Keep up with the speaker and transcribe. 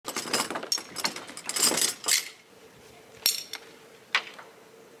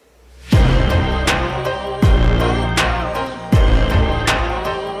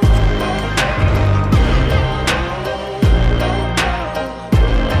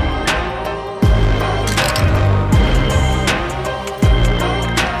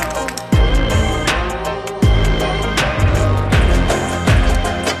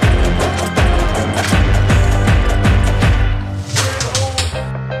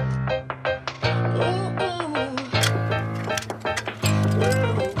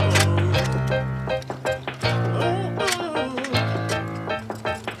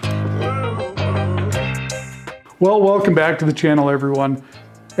Well, welcome back to the channel, everyone.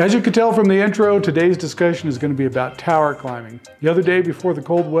 As you can tell from the intro, today's discussion is going to be about tower climbing. The other day before the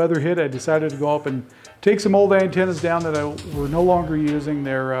cold weather hit, I decided to go up and take some old antennas down that we're no longer using.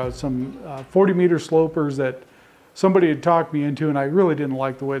 They're some 40-meter slopers that somebody had talked me into, and I really didn't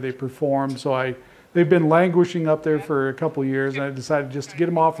like the way they performed. So they've been languishing up there for a couple years, and I decided just to get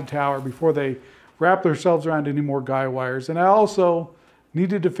them off the tower before they wrap themselves around any more guy wires. And I also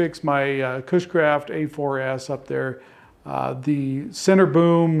needed to fix my Cushcraft A4S up there. The center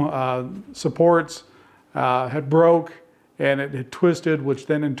boom supports had broke and it had twisted, which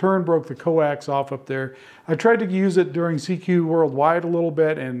then in turn broke the coax off up there. I tried to use it during CQ Worldwide a little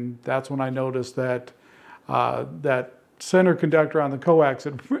bit, and that's when I noticed that that center conductor on the coax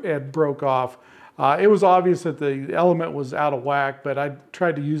had broke off. It was obvious that the element was out of whack, but I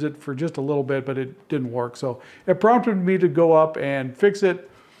tried to use it for just a little bit, but it didn't work. So it prompted me to go up and fix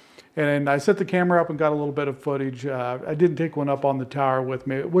it. And I set the camera up and got a little bit of footage. I didn't take one up on the tower with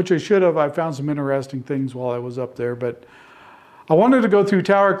me, which I should have. I found some interesting things while I was up there, but I wanted to go through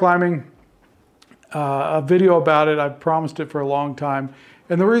tower climbing, a video about it. I've promised it for a long time.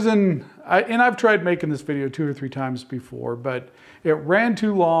 And the reason, I've tried making this video 2 or 3 times before, but it ran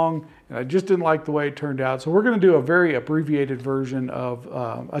too long and I just didn't like the way it turned out. So we're going to do a very abbreviated version of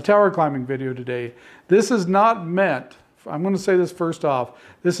a tower climbing video today. This is not meant, I'm going to say this first off,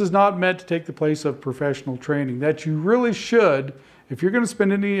 this is not meant to take the place of professional training. That you really should, if you're going to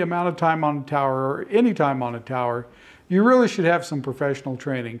spend any amount of time on a tower or any time on a tower, you really should have some professional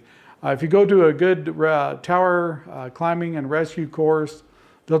training. If you go to a good tower climbing and rescue course,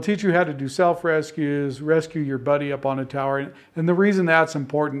 they'll teach you how to do self-rescues, rescue your buddy up on a tower. And the reason that's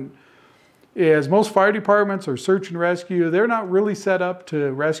important is most fire departments or search and rescue, they're not really set up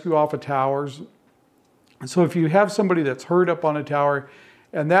to rescue off of towers. So if you have somebody that's hurt up on a tower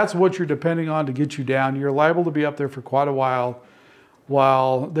and that's what you're depending on to get you down, you're liable to be up there for quite a while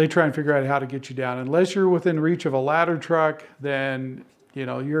they try and figure out how to get you down. Unless you're within reach of a ladder truck, then you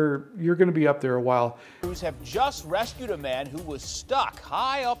know, you're going to be up there a while. Crews have just rescued a man who was stuck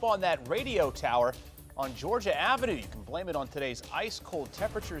high up on that radio tower on Georgia Avenue. You can blame it on today's ice-cold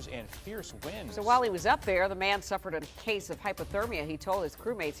temperatures and fierce winds. So while he was up there, the man suffered a case of hypothermia. He told his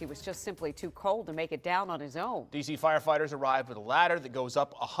crewmates he was just simply too cold to make it down on his own. DC firefighters arrived with a ladder that goes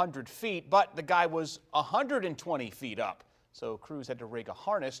up 100 feet, but the guy was 120 feet up. So crews had to rig a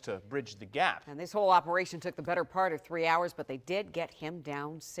harness to bridge the gap. And this whole operation took the better part of 3 hours, but they did get him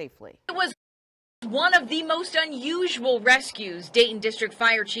down safely. It was one of the most unusual rescues Dayton District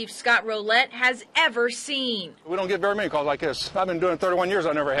Fire Chief Scott Roulette has ever seen. We don't get very many calls like this. I've been doing 31 years,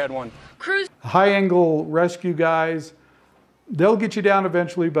 I never had one. Crews. High-angle rescue guys, they'll get you down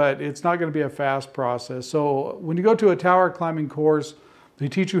eventually, but it's not going to be a fast process. So when you go to a tower climbing course, they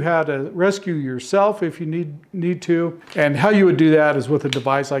teach you how to rescue yourself if you need to. And how you would do that is with a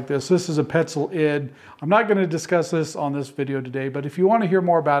device like this. This is a Petzl ID. I'm not going to discuss this on this video today, but if you want to hear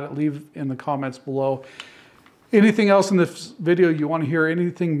more about it, leave in the comments below. Anything else in this video you want to hear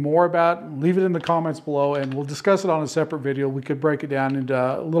anything more about, leave it in the comments below and we'll discuss it on a separate video. We could break it down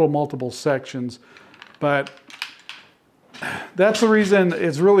into little multiple sections. But that's the reason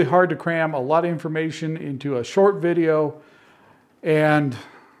it's really hard to cram a lot of information into a short video and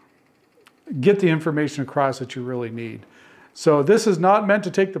get the information across that you really need. So this is not meant to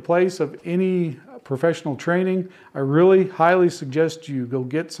take the place of any professional training. I really highly suggest you go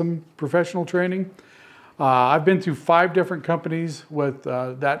get some professional training. I've been through 5 different companies with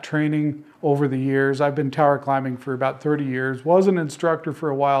that training over the years. I've been tower climbing for about 30 years. Was an instructor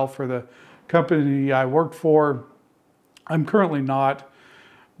for a while for the company I worked for. I'm currently not,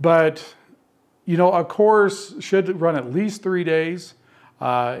 but you know, a course should run at least 3 days,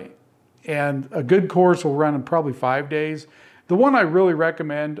 and a good course will run in probably 5 days. The one I really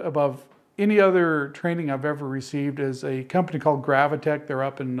recommend above any other training I've ever received is a company called Gravitech. They're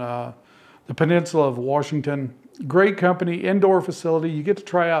up in the peninsula of Washington. Great company, indoor facility. You get to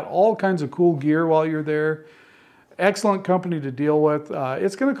try out all kinds of cool gear while you're there. Excellent company to deal with.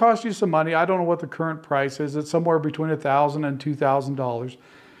 It's going to cost you some money. I don't know what the current price is. It's somewhere between $1,000 and $2,000.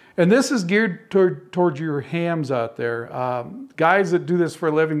 And this is geared towards your hams out there. Guys that do this for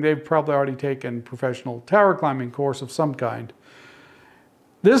a living, they've probably already taken professional tower climbing course of some kind.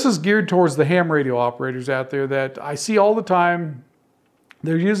 This is geared towards the ham radio operators out there that I see all the time.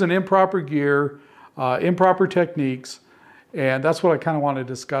 They're using improper gear, improper techniques, and that's what I kind of want to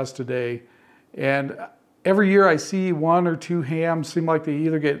discuss today. And every year I see 1 or 2 hams seem like they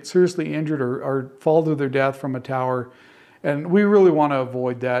either get seriously injured or fall to their death from a tower. And we really want to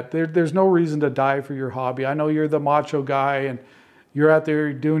avoid that. There's no reason to die for your hobby. I know you're the macho guy and you're out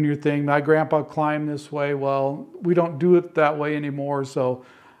there doing your thing. My grandpa climbed this way. Well, we don't do it that way anymore. So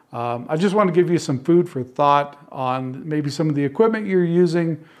I just want to give you some food for thought on maybe some of the equipment you're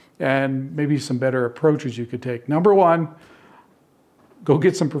using and maybe some better approaches you could take. Number one, go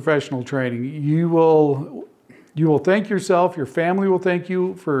get some professional training. You will thank yourself, your family will thank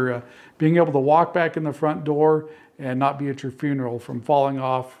you for being able to walk back in the front door and not be at your funeral from falling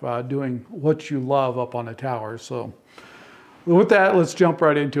off doing what you love up on a tower. So with that, let's jump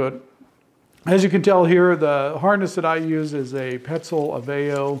right into it. As you can tell here, the harness that I use is a Petzl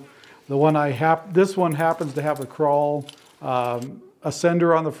Aveo. The one this one happens to have a crawl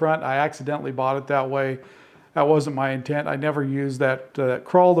ascender on the front. I accidentally bought it that way. That wasn't my intent. I never used that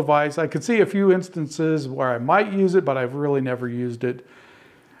crawl device. I could see a few instances where I might use it, but I've really never used it.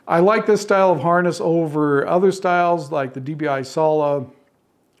 I like this style of harness over other styles like the DBI Sala,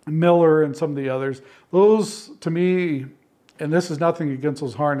 Miller, and some of the others. Those, to me, and this is nothing against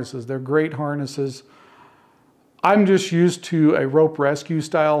those harnesses, they're great harnesses. I'm just used to a rope rescue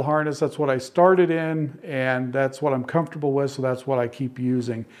style harness. That's what I started in, and that's what I'm comfortable with, so that's what I keep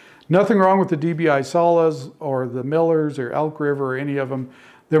using. Nothing wrong with the DBI Salas or the Millers or Elk River or any of them.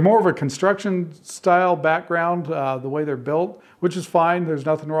 They're more of a construction style background, the way they're built, which is fine. There's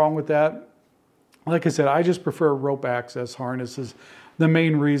nothing wrong with that. Like I said, I just prefer rope access harnesses. The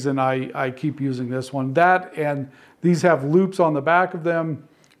main reason I keep using this one. That, and these have loops on the back of them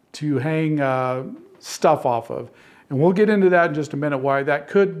to hang stuff off of. And we'll get into that in just a minute, why that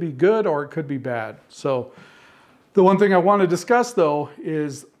could be good or it could be bad. So the one thing I want to discuss though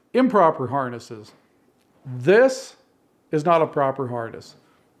is improper harnesses. This is not a proper harness.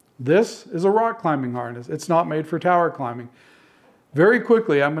 This is a rock climbing harness. It's not made for tower climbing. Very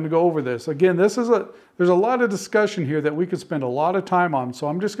quickly, I'm going to go over this. Again, there's a lot of discussion here that we could spend a lot of time on, so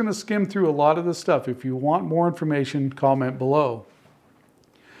I'm just going to skim through a lot of this stuff. If you want more information, comment below.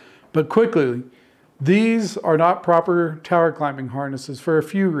 But quickly, these are not proper tower climbing harnesses for a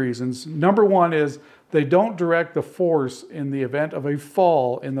few reasons. Number one is they don't direct the force in the event of a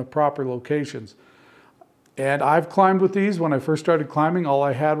fall in the proper locations. And I've climbed with these. When I first started climbing, all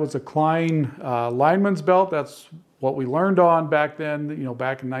I had was a Klein lineman's belt. That's what we learned on back then,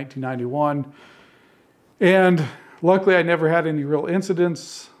 back in 1991. And luckily I never had any real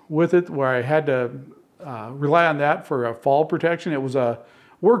incidents with it where I had to rely on that for a fall protection. It was a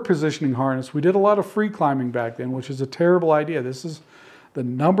work positioning harness. We did a lot of free climbing back then, which is a terrible idea. This is the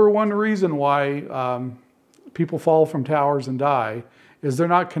number one reason why people fall from towers and die, is they're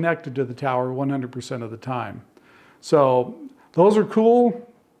not connected to the tower 100% of the time. So those are cool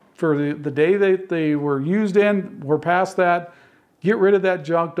for the day that they were used in. We're past that. Get rid of that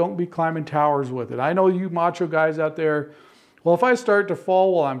junk. Don't be climbing towers with it. I know you macho guys out there, well, if I start to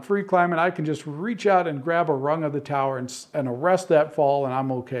fall while I'm free climbing, I can just reach out and grab a rung of the tower and arrest that fall and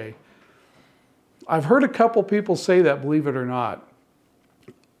I'm okay. I've heard a couple people say that, believe it or not.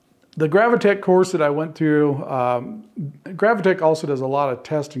 The Gravitech course that I went through, Gravitech also does a lot of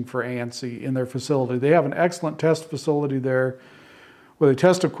testing for ANSI in their facility. They have an excellent test facility there where they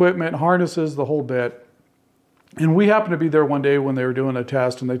test equipment, harnesses, the whole bit. And we happened to be there one day when they were doing a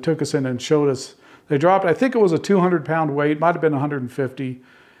test, and they took us in and showed us. They dropped, I think it was a 200-pound weight, might have been 150.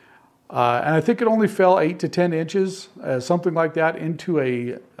 And I think it only fell 8 to 10 inches, something like that,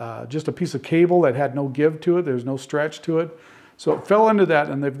 into just a piece of cable that had no give to it. There's no stretch to it. So it fell into that,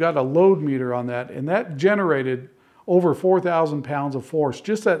 and they've got a load meter on that, and that generated over 4,000 pounds of force,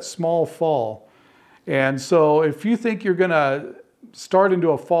 just that small fall. And so if you think you're going to start into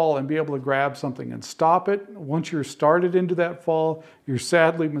a fall and be able to grab something and stop it, once you're started into that fall, you're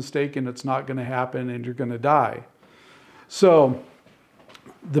sadly mistaken. It's not going to happen, and you're going to die. So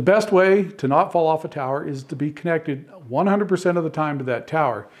the best way to not fall off a tower is to be connected 100% of the time to that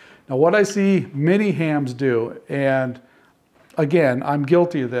tower. Now, what I see many hams do, and again, I'm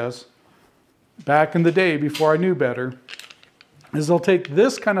guilty of this, back in the day before I knew better, is they'll take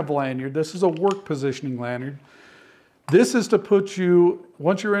this kind of lanyard. This is a work positioning lanyard. This is to put you,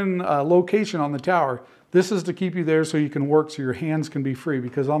 once you're in a location on the tower, this is to keep you there so you can work, so your hands can be free.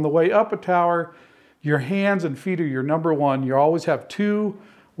 Because on the way up a tower, your hands and feet are your number one. You always have two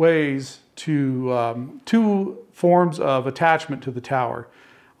ways to, two forms of attachment to the tower.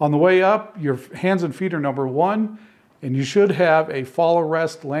 On the way up, your hands and feet are number one, and you should have a fall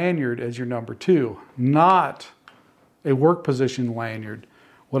arrest lanyard as your number two, not a work position lanyard.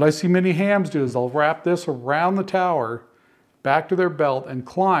 What I see many hams do is they'll wrap this around the tower, back to their belt, and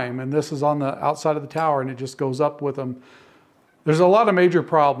climb, and this is on the outside of the tower, and it just goes up with them. There's a lot of major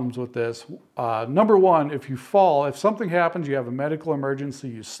problems with this. Number one, if you fall, if something happens, you have a medical emergency,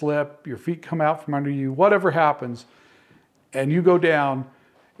 you slip, your feet come out from under you, whatever happens, and you go down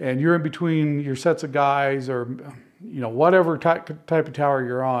and you're in between your sets of guys, or whatever type of tower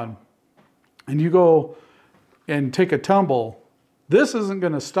you're on, and you go and take a tumble, this isn't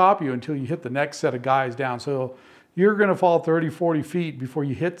going to stop you until you hit the next set of guys down. So you're going to fall 30, 40 feet before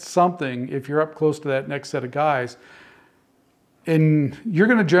you hit something if you're up close to that next set of guys. And you're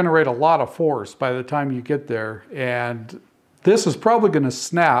going to generate a lot of force by the time you get there. And this is probably going to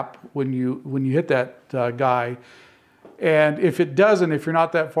snap when you hit that guy. And if it doesn't, if you're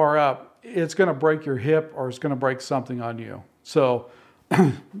not that far up, it's going to break your hip or it's going to break something on you. So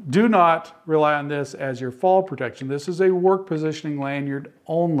do not rely on this as your fall protection. This is a work positioning lanyard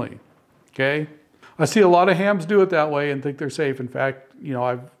only, okay? I see a lot of hams do it that way and think they're safe. In fact,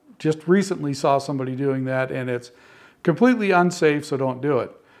 I've just recently saw somebody doing that, and it's completely unsafe, so don't do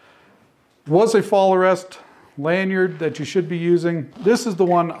it. Was a fall arrest lanyard that you should be using. This is the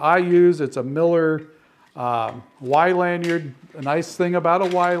one I use. It's a Miller Y lanyard. A nice thing about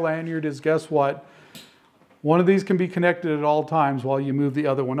a Y lanyard is, guess what? One of these can be connected at all times while you move the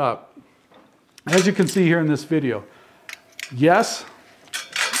other one up. As you can see here in this video, yes,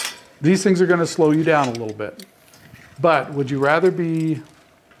 these things are going to slow you down a little bit. But would you rather be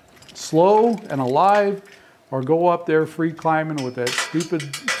slow and alive, or go up there free climbing with that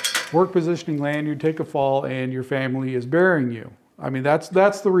stupid work positioning lanyard, take a fall, and your family is burying you? I mean, that's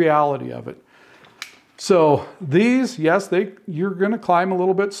the reality of it. So these, yes, you're going to climb a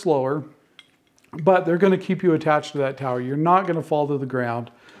little bit slower, but they're going to keep you attached to that tower. You're not going to fall to the ground.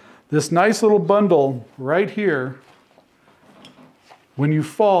 This nice little bundle right here, when you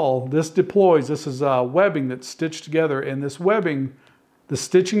fall, this deploys. This is webbing that's stitched together, and this webbing, the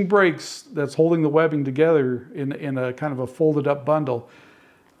stitching breaks that's holding the webbing together in a kind of a folded up bundle.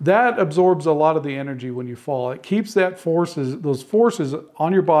 That absorbs a lot of the energy when you fall. It keeps those forces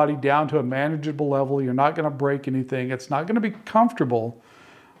on your body down to a manageable level. You're not going to break anything. It's not going to be comfortable,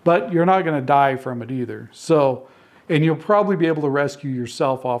 but you're not going to die from it either. So, and you'll probably be able to rescue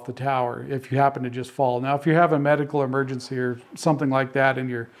yourself off the tower if you happen to just fall. Now, if you have a medical emergency or something like that and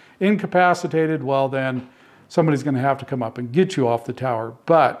you're incapacitated, well then somebody's going to have to come up and get you off the tower.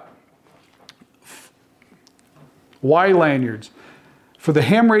 But Y lanyards. For the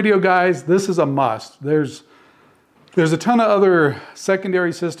ham radio guys, this is a must. There's a ton of other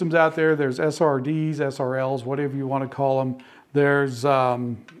secondary systems out there. There's SRDs, SRLs, whatever you want to call them. There's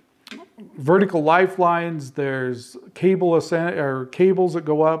vertical lifelines. There's cables that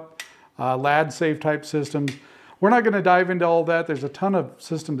go up, lad safe type systems. We're not going to dive into all that. There's a ton of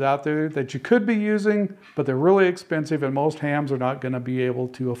systems out there that you could be using, but they're really expensive, and most hams are not going to be able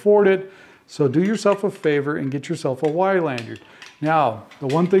to afford it. So do yourself a favor and get yourself a Y lanyard. Now, the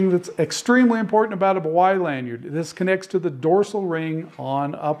one thing that's extremely important about a Y lanyard, this connects to the dorsal ring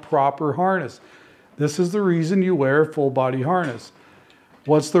on a proper harness. This is the reason you wear a full body harness.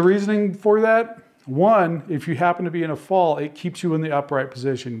 What's the reasoning for that? One, if you happen to be in a fall, it keeps you in the upright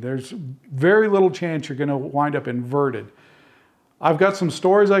position. There's very little chance you're going to wind up inverted. I've got some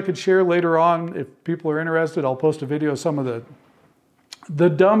stories I could share later on. If people are interested, I'll post a video of some of the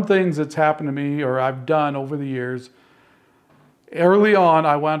dumb things that's happened to me or I've done over the years. Early on,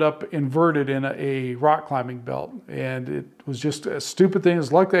 I wound up inverted in a rock climbing belt, and it was just a stupid thing.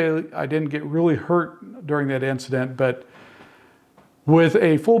 It's luckily I didn't get really hurt during that incident, but with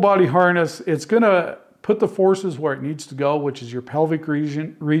a full body harness, it's going to put the forces where it needs to go, which is your pelvic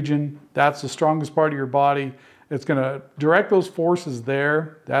region. That's the strongest part of your body. It's going to direct those forces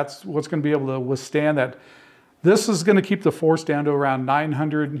there. That's what's going to be able to withstand that. This is going to keep the force down to around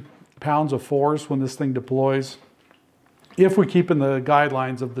 900 pounds of force when this thing deploys, if we keep in the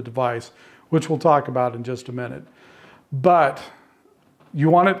guidelines of the device, which we'll talk about in just a minute. But you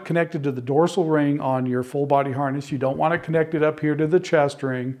want it connected to the dorsal ring on your full body harness. You don't want it connected up here to the chest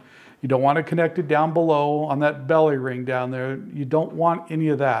ring. You don't want it connected down below on that belly ring down there. You don't want any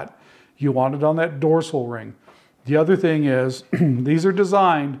of that. You want it on that dorsal ring. The other thing is, these are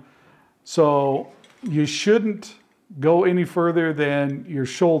designed so you shouldn't go any further than your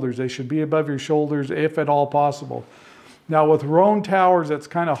shoulders. They should be above your shoulders if at all possible. Now with Roan towers, that's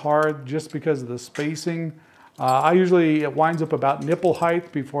kind of hard just because of the spacing. It winds up about nipple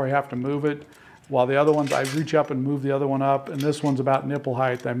height before I have to move it, while the other ones, I reach up and move the other one up, and this one's about nipple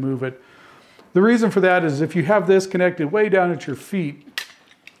height, I move it. The reason for that is if you have this connected way down at your feet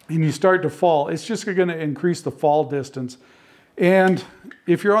and you start to fall, it's just going to increase the fall distance. And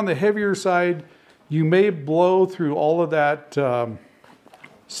if you're on the heavier side, you may blow through all of that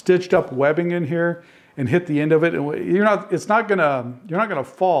stitched up webbing in here and hit the end of it. You're not gonna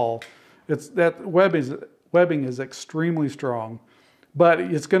fall. That webbing is extremely strong, but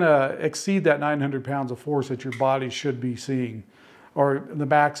it's going to exceed that 900 pounds of force that your body should be seeing, or the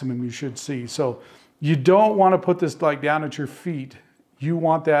maximum you should see. So you don't want to put this like down at your feet. You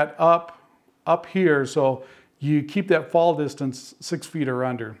want that up here, so you keep that fall distance 6 feet or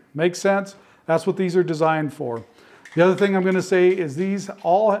under. Make sense? That's what these are designed for. The other thing I'm going to say is these,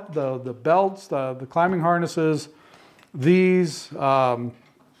 all the belts, the climbing harnesses, these, all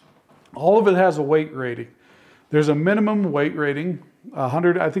of it has a weight rating. There's a minimum weight rating,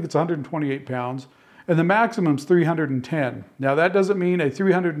 I think it's 128 pounds, and the maximum is 310. Now that doesn't mean a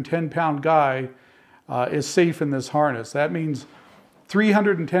 310 pound guy is safe in this harness. That means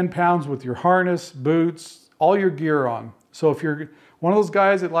 310 pounds with your harness, boots, all your gear on. So if you're one of those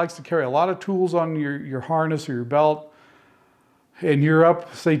guys that likes to carry a lot of tools on your harness or your belt, and you're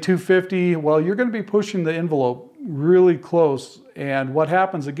up, say 250, well, you're going to be pushing the envelope really close. And what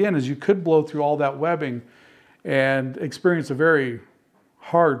happens again is you could blow through all that webbing and experience a very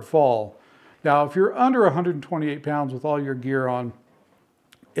hard fall. Now, if you're under 128 pounds with all your gear on,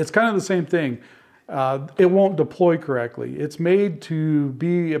 it's kind of the same thing. It won't deploy correctly. It's made to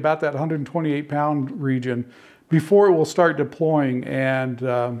be about that 128 pound region before it will start deploying and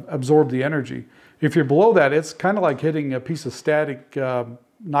absorb the energy. If you're below that, it's kind of like hitting a piece of static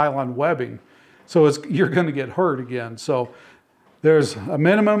nylon webbing. So you're going to get hurt again. So there's a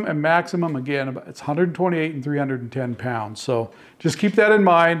minimum and maximum. Again, it's 128 and 310 pounds. So just keep that in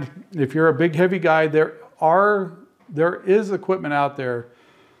mind. If you're a big, heavy guy, there is equipment out there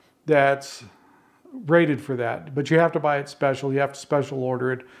that's rated for that, but you have to buy it special. You have to special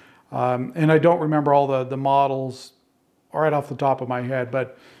order it. And I don't remember all the models right off the top of my head,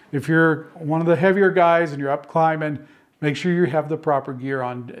 but if you're one of the heavier guys and you're up climbing, make sure you have the proper gear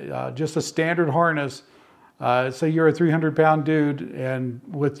on. Just a standard harness, say you're a 300 pound dude, and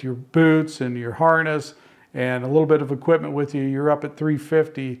with your boots and your harness and a little bit of equipment with you, you're up at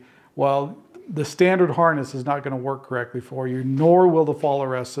 350. Well, the standard harness is not going to work correctly for you, nor will the fall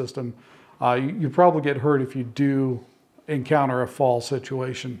arrest system. You probably get hurt if you do encounter a fall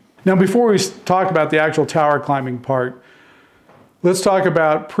situation. Now, before we talk about the actual tower climbing part, let's talk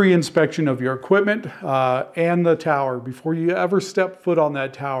about pre-inspection of your equipment and the tower. Before you ever step foot on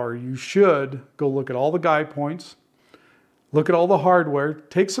that tower, you should go look at all the guide points, look at all the hardware,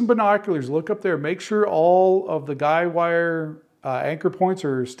 take some binoculars, look up there, make sure all of the guy wire anchor points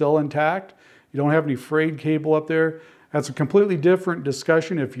are still intact. You don't have any frayed cable up there. That's a completely different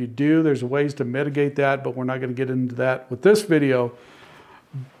discussion. If you do, there's ways to mitigate that, but we're not going to get into that with this video.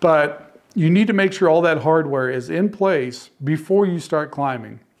 But you need to make sure all that hardware is in place before you start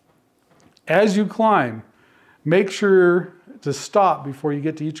climbing. As you climb, make sure to stop before you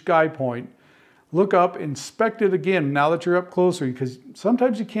get to each guide point. Look up, inspect it again now that you're up closer, because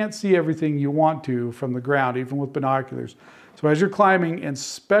sometimes you can't see everything you want to from the ground, even with binoculars. So as you're climbing,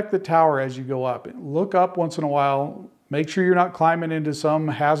 inspect the tower as you go up. Look up once in a while. Make sure you're not climbing into some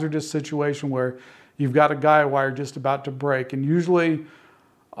hazardous situation where you've got a guy wire just about to break. And usually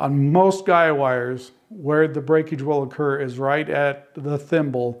on most guy wires, where the breakage will occur is right at the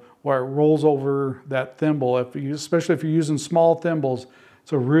thimble, where it rolls over that thimble. Especially if you're using small thimbles,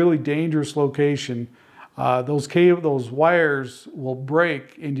 it's a really dangerous location. Those wires will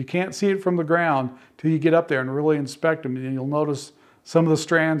break, and you can't see it from the ground till you get up there and really inspect them, and you'll notice some of the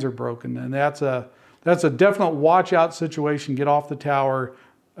strands are broken. And that's a definite watch out situation. Get off the tower.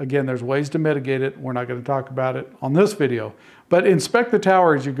 Again, there's ways to mitigate it. We're not going to talk about it on this video, but inspect the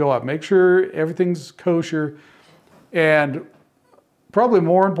tower as you go up. Make sure everything's kosher, and probably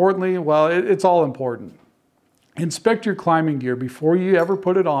more importantly, well, it's all important. Inspect your climbing gear before you ever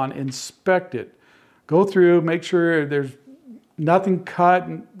put it on. Inspect it. Go through, make sure there's nothing cut,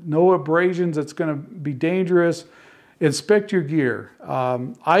 no abrasions that's going to be dangerous. Inspect your gear.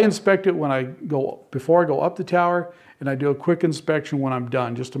 I inspect it before I go up the tower, and I do a quick inspection when I'm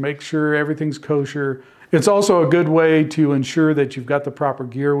done, just to make sure everything's kosher. It's also a good way to ensure that you've got the proper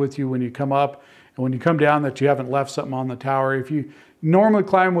gear with you when you come up, and when you come down that you haven't left something on the tower. If you normally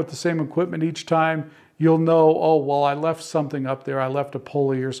climb with the same equipment each time, you'll know, oh, well, I left something up there. I left a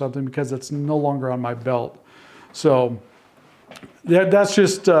pulley or something because it's no longer on my belt. So that's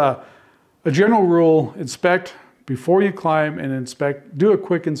just a general rule. Inspect before you climb, and do a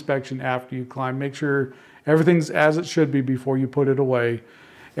quick inspection after you climb. Make sure everything's as it should be before you put it away.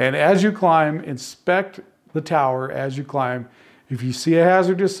 And as you climb, inspect the tower as you climb. If you see a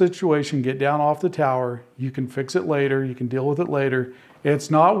hazardous situation, get down off the tower. You can fix it later. You can deal with it later. It's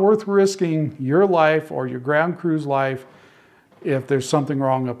not worth risking your life or your ground crew's life if there's something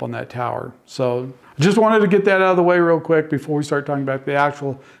wrong up on that tower. So I just wanted to get that out of the way real quick before we start talking about the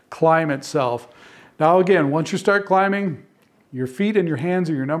actual climb itself. Now again, once you start climbing, Your feet and your hands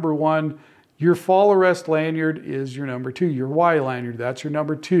are your number 1. Your fall arrest lanyard is your number 2. Your Y lanyard, that's your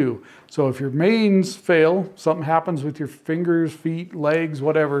number 2. So if your mains fail, something happens with your fingers, feet, legs,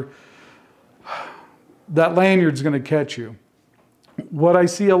 whatever, that lanyard's going to catch you. What I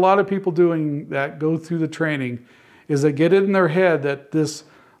see a lot of people doing that go through the training is they get it in their head that this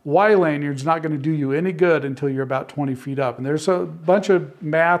Y lanyard's not going to do you any good until you're about 20 feet up. And there's a bunch of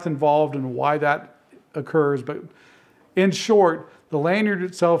math involved in why that occurs. But in short, the lanyard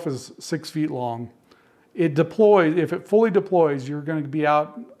itself is 6 feet long. It deploys, if it fully deploys, you're going to be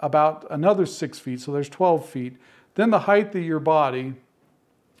out about another 6 feet. So there's 12 feet. Then the height of your body,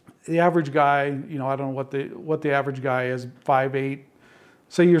 the average guy, you know, I don't know what the average guy is, 5'8",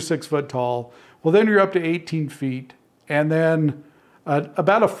 say you're 6 foot tall. Well, then you're up to 18 feet. And then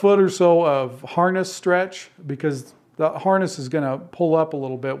about a foot or so of harness stretch, because the harness is going to pull up a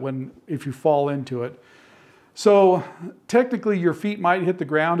little bit if you fall into it. So technically your feet might hit the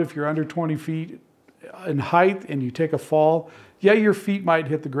ground if you're under 20 feet in height and you take a fall. Yeah, your feet might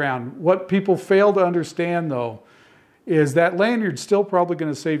hit the ground. What people fail to understand though is that lanyard's still probably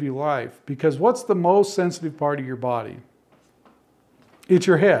going to save you life, because what's the most sensitive part of your body? It's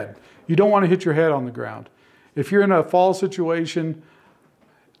your head. You don't want to hit your head on the ground. If you're in a fall situation,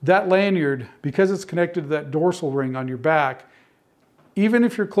 that lanyard, because it's connected to that dorsal ring on your back, even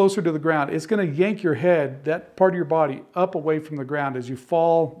if you're closer to the ground, it's going to yank your head, that part of your body, up away from the ground. As you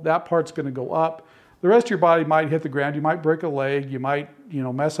fall, that part's going to go up. The rest of your body might hit the ground. You might break a leg. You might,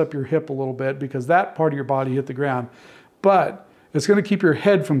 mess up your hip a little bit because that part of your body hit the ground. But it's going to keep your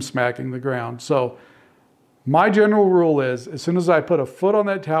head from smacking the ground. So my general rule is, as soon as I put a foot on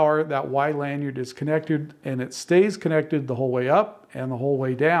that tower, that Y lanyard is connected, and it stays connected the whole way up and the whole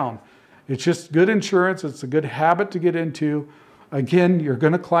way down. It's just good insurance. It's a good habit to get into. Again, you're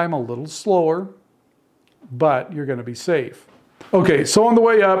going to climb a little slower, but you're going to be safe. Okay, so on the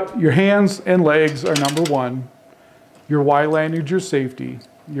way up, your hands and legs are number 1. Your Y lanyard, your safety,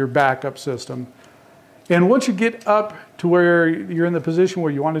 your backup system. And once you get up to where you're in the position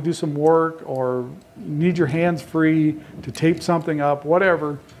where you want to do some work or need your hands free to tape something up,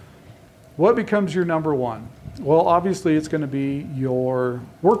 whatever, what becomes your number 1? Well, obviously it's going to be your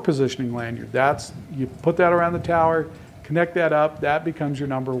work positioning lanyard. You put that around the tower, connect that up, that becomes your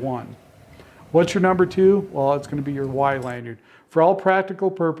number 1. What's your number 2? Well, it's going to be your Y lanyard. For all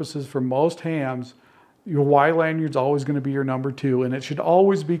practical purposes, for most hams, your Y lanyard's always going to be your number 2, and it should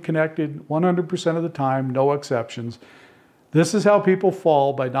always be connected 100% of the time, no exceptions. This is how people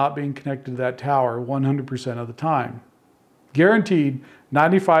fall by not being connected to that tower 100% of the time. Guaranteed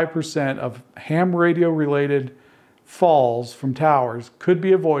 95% of ham radio related falls from towers could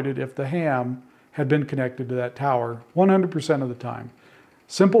be avoided if the ham had been connected to that tower 100% of the time.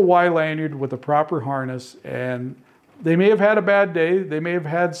 Simple Y lanyard with a proper harness, and they may have had a bad day. They may have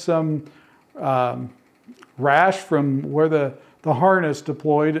had some rash from where the harness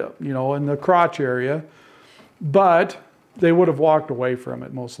deployed, in the crotch area, but they would have walked away from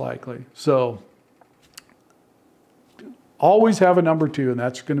it most likely. So always have a number 2, and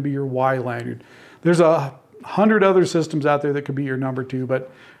that's going to be your Y lanyard. There's 100 other systems out there that could be your number 2,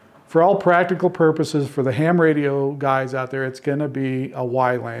 but for all practical purposes, for the ham radio guys out there, it's going to be a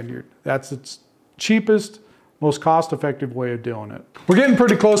Y lanyard. That's its cheapest, most cost-effective way of doing it. We're getting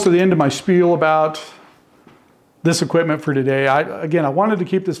pretty close to the end of my spiel about this equipment for today. I wanted to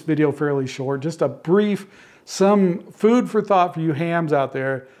keep this video fairly short, just a brief, some food for thought for you hams out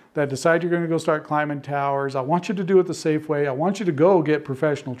there that decide you're going to go start climbing towers. I want you to do it the safe way. I want you to go get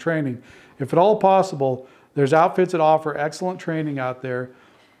professional training. If at all possible, there's outfits that offer excellent training out there,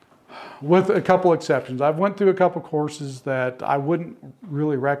 with a couple exceptions. I've went through a couple courses that I wouldn't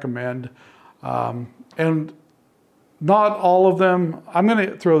really recommend, and not all of them. I'm going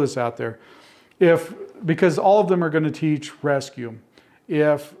to throw this out there, because all of them are going to teach rescue.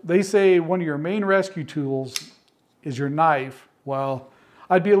 If they say one of your main rescue tools is your knife, well,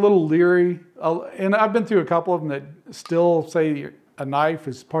 I'd be a little leery. And I've been through a couple of them that still say a knife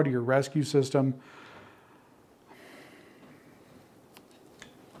is part of your rescue system.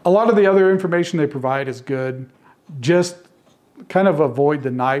 A lot of the other information they provide is good. Just kind of avoid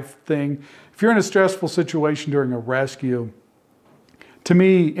the knife thing. If you're in a stressful situation during a rescue, to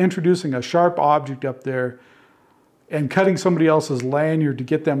me, introducing a sharp object up there and cutting somebody else's lanyard to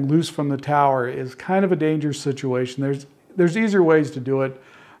get them loose from the tower is kind of a dangerous situation. There's easier ways to do it.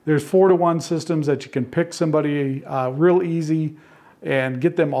 There's 4-to-1 systems that you can pick somebody real easy and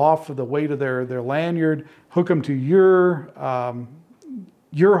get them off of the weight of their lanyard, hook them to your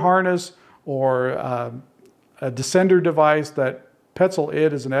harness or a descender device. That Petzl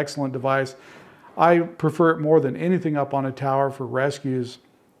ID is an excellent device. I prefer it more than anything up on a tower for rescues.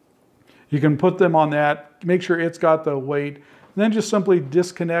 You can put them on that, make sure it's got the weight, and then just simply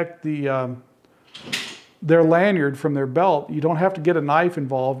disconnect their lanyard from their belt. You don't have to get a knife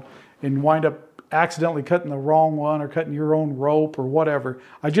involved and wind up accidentally cutting the wrong one or cutting your own rope or whatever.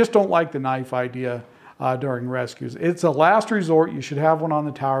 I just don't like the knife idea during rescues. It's a last resort. You should have one on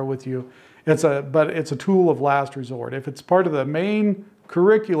the tower with you. But it's a tool of last resort. If it's part of the main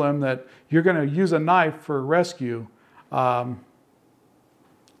curriculum that you're going to use a knife for a rescue, I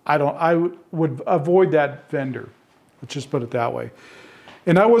would avoid that vendor. Let's just put it that way.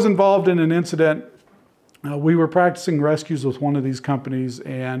 And I was involved in an incident. We were practicing rescues with one of these companies,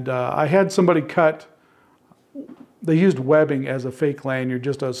 and I had somebody cut. They used webbing as a fake lanyard,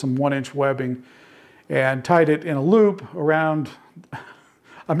 just some 1-inch webbing, and tied it in a loop around.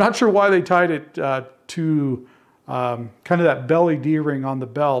 I'm not sure why they tied it to kind of that belly D-ring on the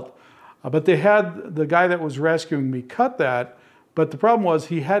belt, but they had the guy that was rescuing me cut that. But the problem was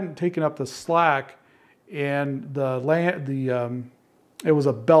he hadn't taken up the slack, and it was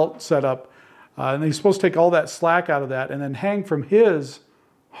a belt set up, and he's supposed to take all that slack out of that and then hang from his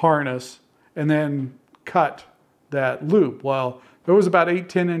harness and then cut that loop. Well, there was about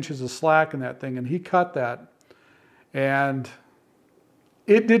 8-10 inches of slack in that thing, and he cut that, and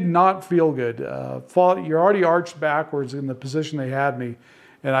it did not feel good. You're already arched backwards in the position they had me,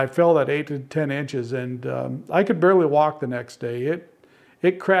 and I fell that 8 to 10 inches, and I could barely walk the next day.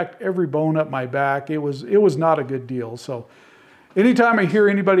 It cracked every bone up my back. It was not a good deal. So anytime I hear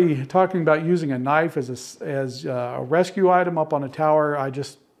anybody talking about using a knife as a rescue item up on a tower, I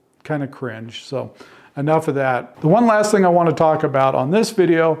just kind of cringe. So enough of that. The one last thing I want to talk about on this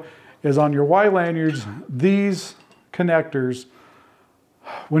video is on your Y lanyards, these connectors.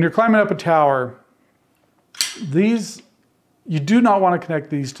 When you're climbing up a tower, you do not want to connect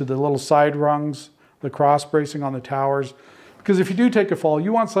these to the little side rungs, the cross bracing on the towers, because if you do take a fall,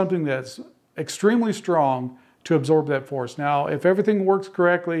 you want something that's extremely strong to absorb that force. Now, if everything works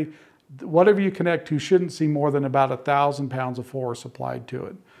correctly, whatever you connect to shouldn't see more than about 1,000 pounds of force applied to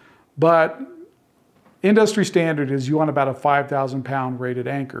it. But industry standard is you want about a 5,000 pound rated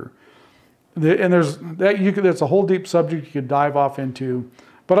anchor. And that's a whole deep subject you could dive off into.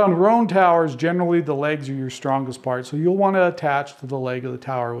 But on roan towers, generally the legs are your strongest part. So you'll want to attach to the leg of the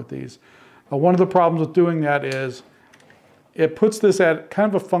tower with these. One of the problems with doing that is it puts this at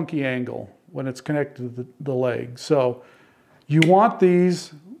kind of a funky angle when it's connected to the leg. So you want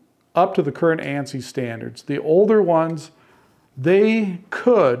these up to the current ANSI standards. The older ones, they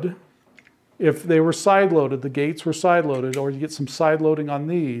could, if they were side loaded, the gates were side loaded, or you get some side loading on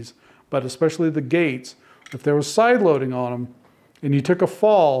these, but especially the gates, if there was side loading on them and you took a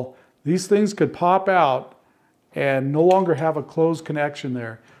fall, these things could pop out and no longer have a closed connection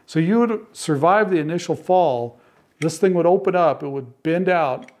there. So you would survive the initial fall, this thing would open up, it would bend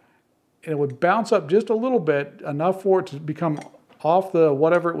out, and it would bounce up just a little bit, enough for it to become off the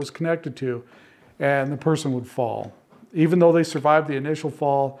whatever it was connected to, and the person would fall. Even though they survived the initial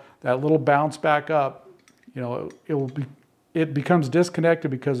fall, that little bounce back up, it becomes disconnected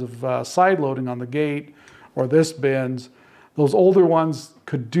because of side loading on the gate, or this bends. Those older ones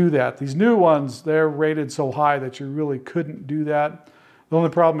could do that. These new ones, they're rated so high that you really couldn't do that. The only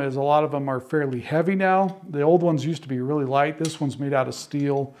problem is a lot of them are fairly heavy now. The old ones used to be really light. This one's made out of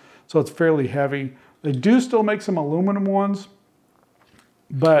steel, so it's fairly heavy. They do still make some aluminum ones,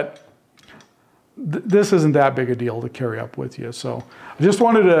 but this isn't that big a deal to carry up with you. So I just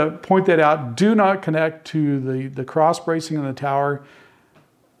wanted to point that out. Do not connect to the cross bracing in the tower.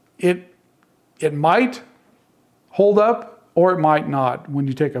 It might hold up, or it might not when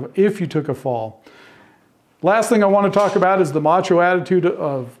you if you took a fall. Last thing I want to talk about is the macho attitude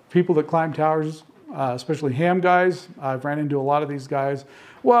of people that climb towers, especially ham guys. I've ran into a lot of these guys.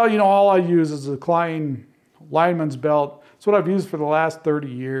 Well, all I use is a Klein lineman's belt. It's what I've used for the last 30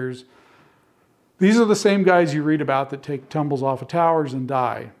 years. These are the same guys you read about that take tumbles off of towers and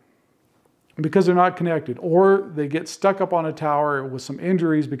die because they're not connected, or they get stuck up on a tower with some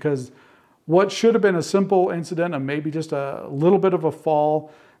injuries because what should have been a simple incident of maybe just a little bit of a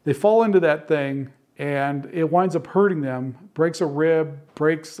fall, they fall into that thing and it winds up hurting them, breaks a rib,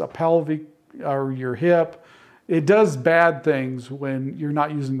 breaks a pelvic or your hip. It does bad things when you're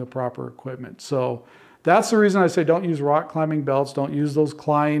not using the proper equipment. So that's the reason I say don't use rock climbing belts, don't use those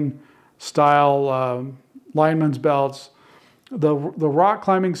Klein style lineman's belts. The rock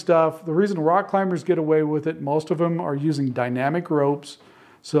climbing stuff, the reason rock climbers get away with it, most of them are using dynamic ropes,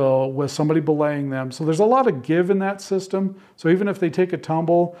 so with somebody belaying them. So there's a lot of give in that system. So even if they take a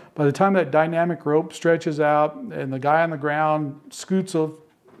tumble, by the time that dynamic rope stretches out and the guy on the ground scoots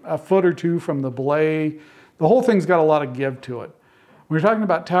a foot or two from the belay. The whole thing's got a lot of give to it. When you're talking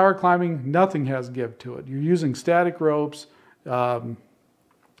about tower climbing, nothing has give to it. You're using static ropes.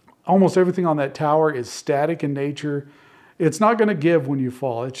 Almost everything on that tower is static in nature. It's not going to give when you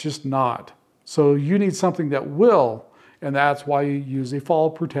fall. It's just not. So you need something that will, and that's why you use a fall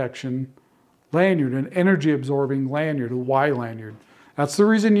protection lanyard, an energy absorbing lanyard, a Y lanyard. That's the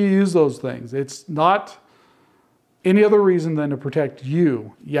reason you use those things. It's not any other reason than to protect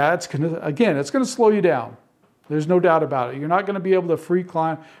you. Yeah, it's going to slow you down. There's no doubt about it. You're not going to be able to free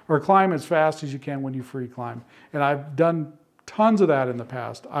climb or climb as fast as you can when you free climb. And I've done tons of that in the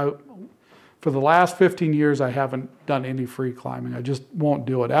past. For the last 15 years, I haven't done any free climbing. I just won't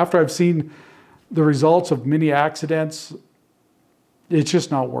do it. After I've seen the results of many accidents, it's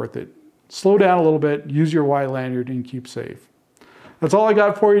just not worth it. Slow down a little bit, use your Y lanyard, and keep safe. That's all I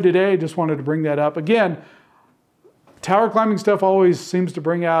got for you today. Just wanted to bring that up. Again, tower climbing stuff always seems to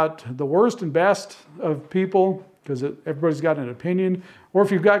bring out the worst and best of people because everybody's got an opinion. Or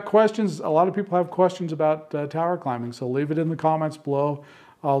if you've got questions, a lot of people have questions about tower climbing, so leave it in the comments below.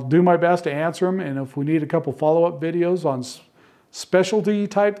 I'll do my best to answer them, and if we need a couple follow-up videos on specialty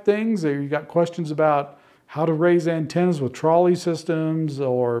type things, or you got questions about how to raise antennas with trolley systems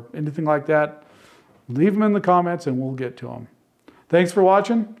or anything like that, leave them in the comments and we'll get to them. Thanks for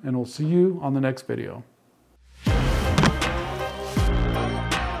watching, and we'll see you on the next video.